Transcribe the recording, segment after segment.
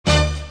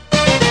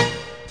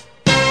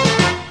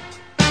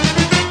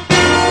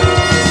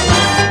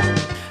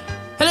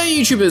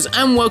YouTubers,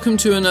 and welcome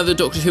to another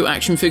Doctor Who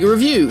action figure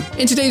review.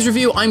 In today's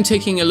review, I'm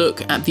taking a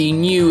look at the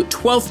new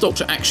 12th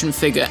Doctor action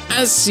figure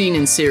as seen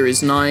in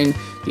Series 9,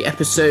 the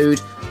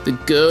episode The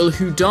Girl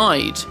Who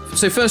Died.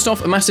 So first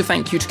off, a massive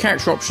thank you to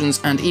Character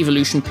Options and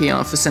Evolution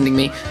PR for sending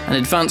me an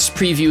advanced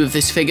preview of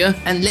this figure,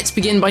 and let's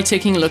begin by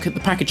taking a look at the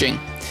packaging.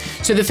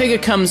 So the figure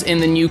comes in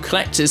the new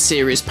Collector's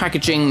Series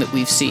packaging that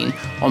we've seen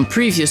on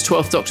previous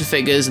 12th Doctor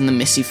figures and the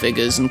Missy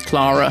figures and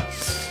Clara.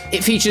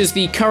 It features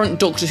the current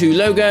Doctor Who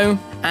logo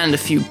and a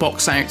few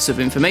box outs of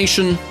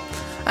information.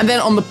 And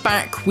then on the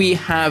back we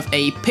have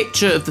a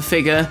picture of the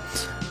figure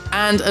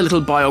and a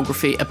little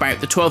biography about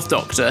the 12th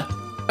Doctor,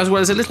 as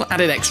well as a little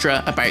added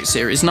extra about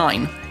Series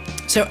 9.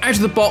 So out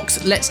of the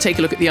box, let's take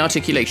a look at the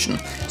articulation.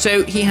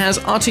 So he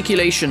has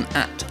articulation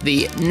at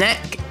the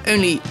neck,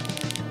 only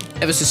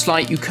ever so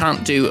slight, you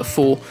can't do a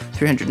full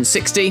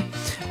 360.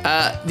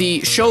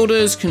 The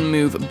shoulders can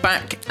move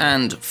back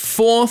and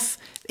forth.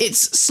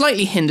 It's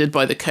slightly hindered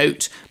by the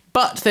coat,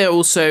 but they're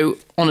also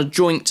on a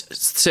joint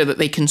so that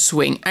they can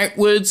swing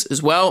outwards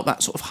as well,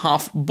 that sort of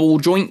half ball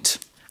joint.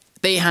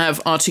 They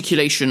have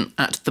articulation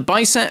at the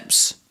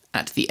biceps,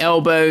 at the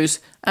elbows,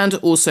 and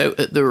also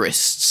at the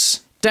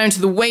wrists. Down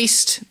to the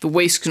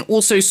waist can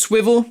also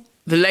swivel.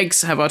 The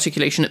legs have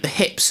articulation at the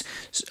hips,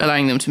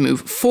 allowing them to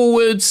move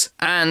forwards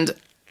and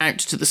out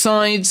to the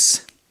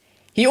sides.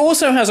 He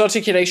also has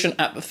articulation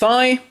at the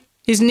thigh.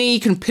 His knee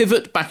can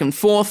pivot back and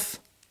forth.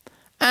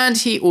 And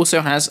he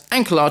also has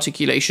ankle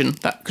articulation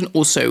that can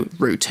also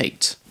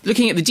rotate.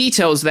 Looking at the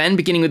details then,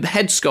 beginning with the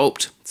head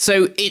sculpt.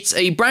 So it's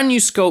a brand new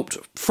sculpt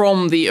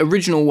from the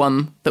original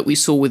one that we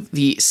saw with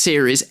the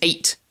Series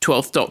 8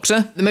 12th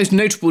Doctor. The most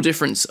notable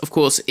difference, of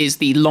course, is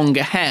the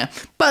longer hair,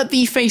 but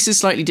the face is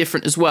slightly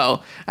different as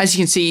well. As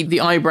you can see,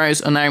 the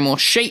eyebrows are now more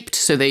shaped,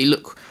 so they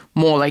look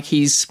more like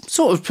he's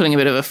sort of putting a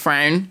bit of a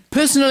frown.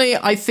 Personally,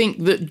 I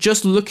think that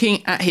just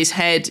looking at his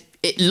head,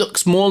 it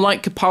looks more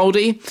like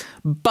Capaldi,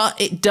 but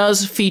it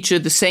does feature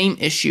the same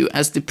issue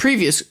as the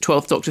previous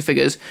 12th Doctor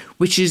figures,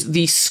 which is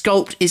the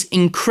sculpt is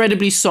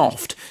incredibly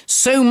soft,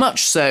 so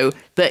much so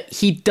that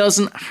he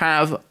doesn't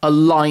have a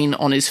line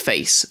on his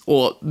face,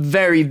 or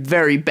very,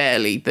 very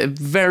barely. They're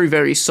very,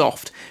 very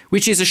soft,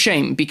 which is a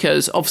shame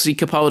because obviously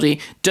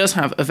Capaldi does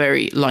have a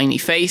very liney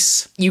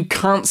face. You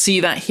can't see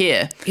that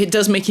here. It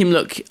does make him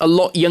look a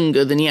lot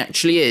younger than he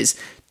actually is,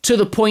 to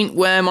the point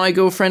where my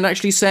girlfriend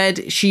actually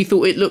said she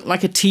thought it looked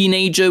like a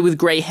teenager with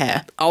grey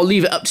hair. I'll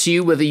leave it up to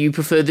you whether you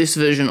prefer this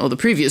version or the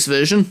previous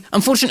version.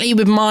 Unfortunately,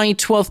 with my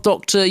 12th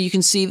Doctor, you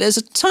can see there's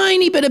a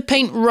tiny bit of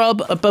paint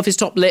rub above his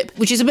top lip,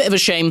 which is a bit of a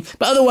shame,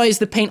 but otherwise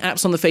the paint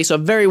apps on the face are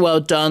very well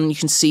done. You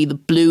can see the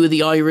blue of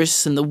the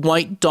iris and the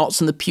white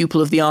dots and the pupil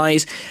of the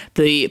eyes,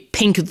 the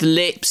pink of the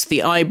lips,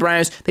 the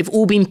eyebrows. They've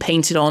all been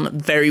painted on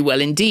very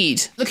well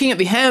indeed. Looking at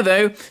the hair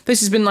though,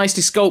 this has been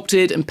nicely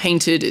sculpted and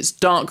painted. It's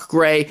dark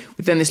grey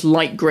with then this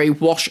light grey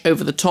wash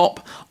over the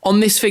top.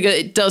 On this figure,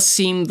 it does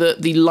seem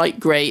that the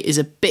light grey is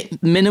a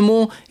bit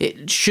minimal.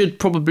 It should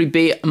probably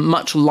be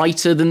much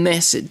lighter than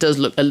this. It does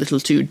look a little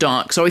too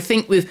dark. So I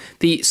think with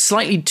the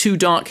slightly too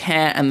dark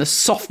hair and the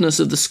softness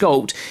of the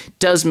sculpt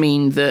does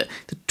mean that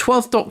the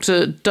 12th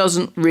Doctor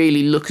doesn't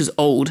really look as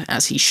old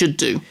as he should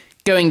do.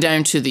 Going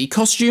down to the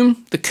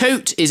costume, the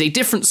coat is a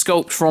different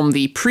sculpt from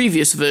the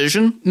previous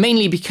version,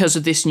 mainly because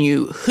of this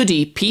new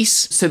hoodie piece,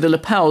 so the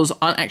lapels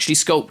aren't actually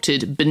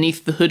sculpted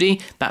beneath the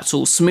hoodie, that's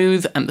all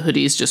smooth, and the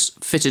hoodie is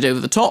just fitted over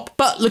the top.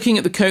 But looking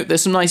at the coat,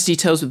 there's some nice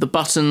details with the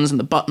buttons and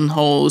the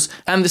buttonholes,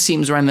 and the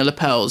seams around the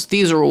lapels.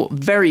 These are all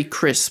very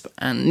crisp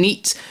and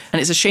neat, and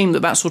it's a shame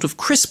that that sort of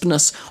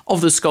crispness of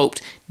the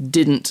sculpt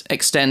didn't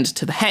extend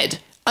to the head.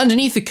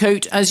 Underneath the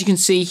coat, as you can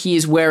see, he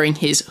is wearing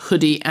his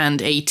hoodie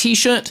and a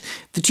t-shirt.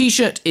 The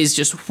t-shirt is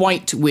just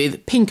white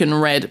with pink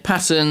and red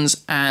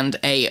patterns and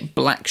a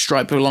black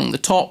stripe along the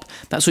top.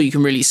 That's all you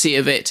can really see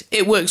of it.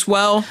 It works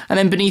well. And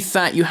then beneath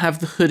that you have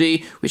the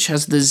hoodie, which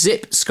has the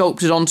zip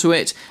sculpted onto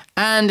it.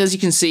 And as you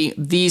can see,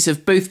 these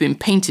have both been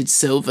painted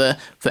silver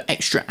for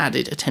extra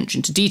added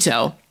attention to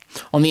detail.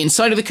 On the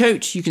inside of the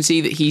coat, you can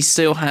see that he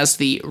still has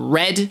the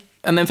red.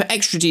 And then for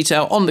extra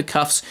detail on the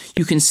cuffs,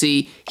 you can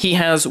see he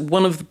has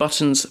one of the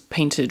buttons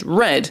painted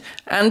red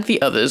and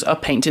the others are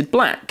painted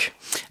black.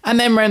 And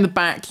then around the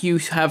back, you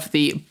have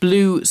the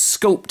blue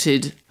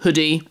sculpted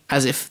hoodie,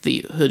 as if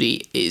the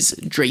hoodie is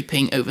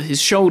draping over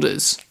his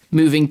shoulders.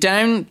 Moving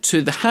down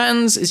to the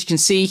hands, as you can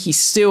see, he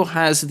still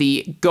has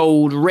the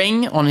gold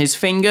ring on his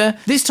finger.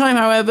 This time,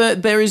 however,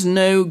 there is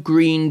no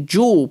green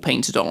jewel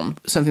painted on,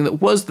 something that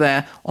was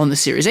there on the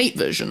Series 8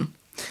 version.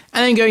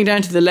 And then going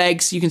down to the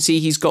legs, you can see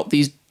he's got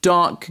these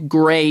dark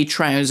grey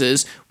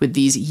trousers with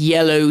these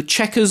yellow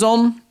checkers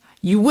on.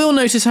 You will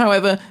notice,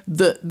 however,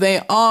 that they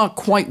are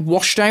quite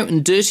washed out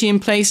and dirty in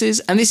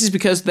places, and this is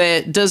because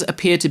there does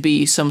appear to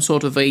be some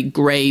sort of a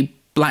grey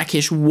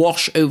blackish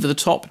wash over the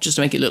top, just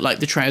to make it look like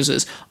the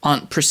trousers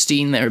aren't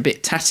pristine, they're a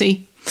bit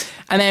tatty.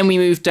 And then we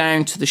move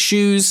down to the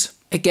shoes.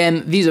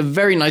 Again, these are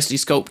very nicely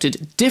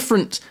sculpted,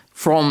 different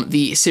from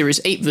the Series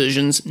 8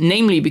 versions,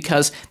 namely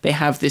because they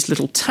have this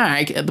little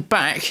tag at the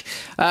back,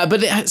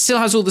 but it still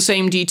has all the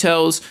same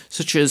details,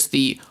 such as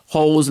the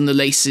holes and the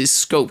laces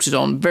sculpted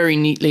on very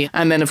neatly,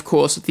 and then of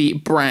course the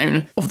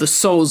brown of the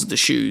soles of the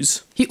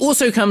shoes. He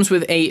also comes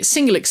with a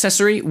single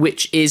accessory,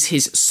 which is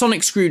his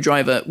sonic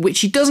screwdriver, which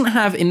he doesn't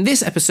have in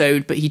this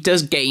episode, but he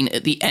does gain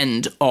at the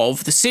end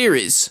of the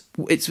series.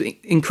 It's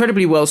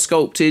incredibly well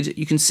sculpted.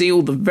 You can see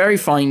all the very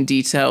fine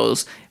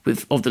details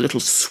of the little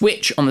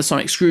switch on the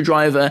sonic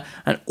screwdriver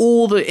and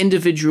all the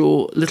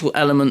individual little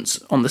elements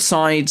on the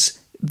sides.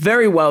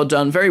 Very well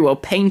done, very well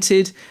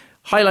painted,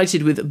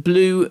 highlighted with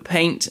blue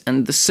paint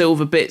and the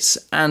silver bits,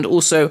 and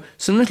also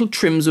some little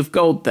trims of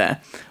gold there.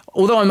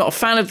 Although I'm not a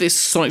fan of this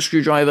sonic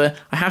screwdriver,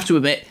 I have to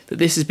admit that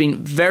this has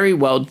been very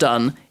well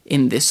done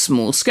in this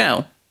small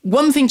scale.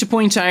 One thing to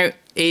point out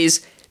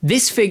is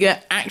this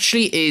figure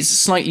actually is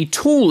slightly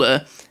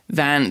taller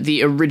than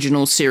the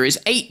original Series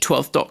 8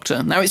 12th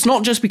Doctor. Now, it's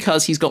not just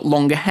because he's got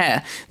longer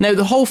hair. No,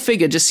 the whole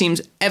figure just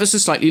seems ever so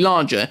slightly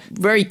larger.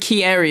 Very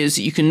key areas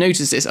that you can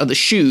notice this are the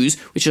shoes,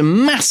 which are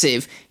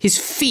massive. His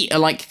feet are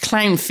like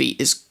clown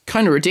feet. It's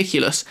kind of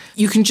ridiculous.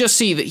 You can just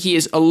see that he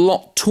is a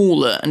lot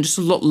taller and just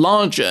a lot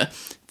larger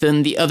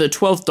than the other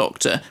 12th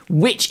Doctor,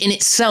 which in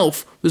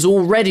itself was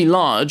already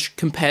large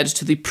compared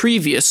to the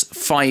previous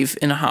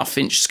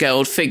 5.5-inch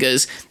scaled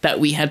figures that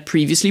we had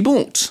previously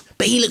bought.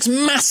 But he looks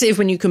massive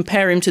when you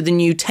compare him to the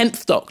new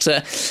 10th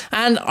Doctor,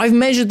 and I've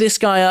measured this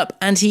guy up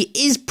and he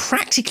is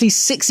practically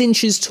 6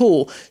 inches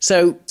tall,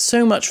 so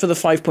much for the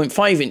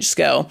 5.5-inch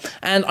scale.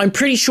 And I'm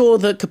pretty sure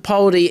that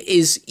Capaldi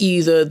is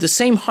either the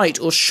same height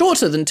or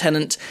shorter than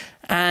Tennant,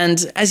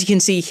 and as you can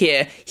see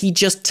here, he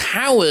just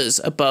towers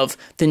above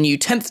the new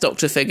 10th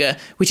Doctor figure,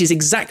 which is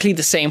exactly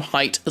the same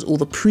height as all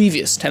the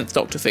previous 10th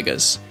Doctor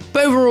figures.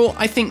 But overall,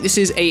 I think this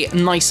is a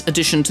nice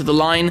addition to the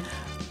line.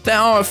 There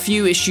are a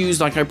few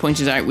issues, like I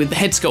pointed out, with the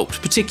head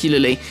sculpt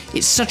particularly.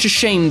 It's such a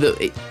shame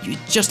that it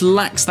just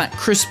lacks that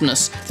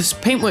crispness. This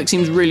paintwork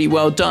seems really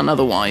well done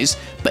otherwise,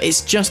 but it's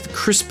just the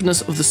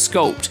crispness of the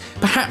sculpt.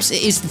 Perhaps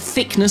it is the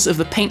thickness of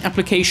the paint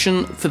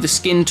application for the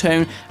skin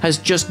tone has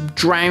just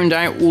drowned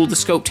out all the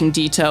sculpting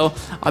detail.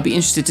 I'd be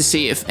interested to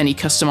see if any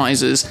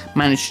customizers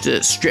managed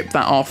to strip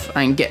that off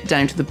and get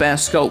down to the bare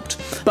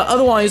sculpt. But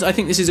otherwise, I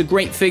think this is a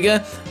great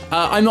figure.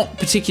 I'm not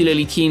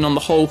particularly keen on the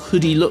whole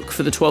hoodie look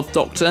for the 12th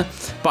Doctor,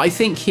 but I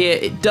think here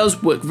it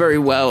does work very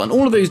well, and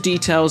all of those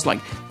details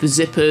like the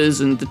zippers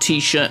and the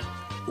t-shirt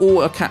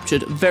all are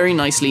captured very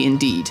nicely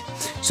indeed.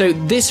 So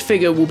this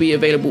figure will be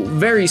available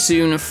very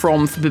soon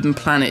from Forbidden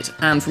Planet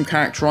and from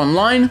Character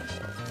Online,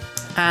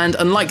 and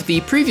unlike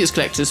the previous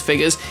collector's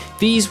figures,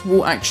 these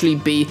will actually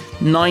be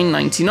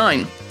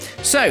 $9.99.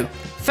 So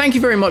thank you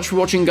very much for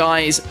watching,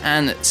 guys,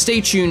 and stay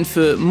tuned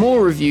for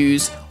more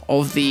reviews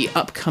of the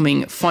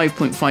upcoming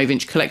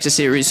 5.5-inch Collector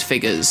Series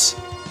figures.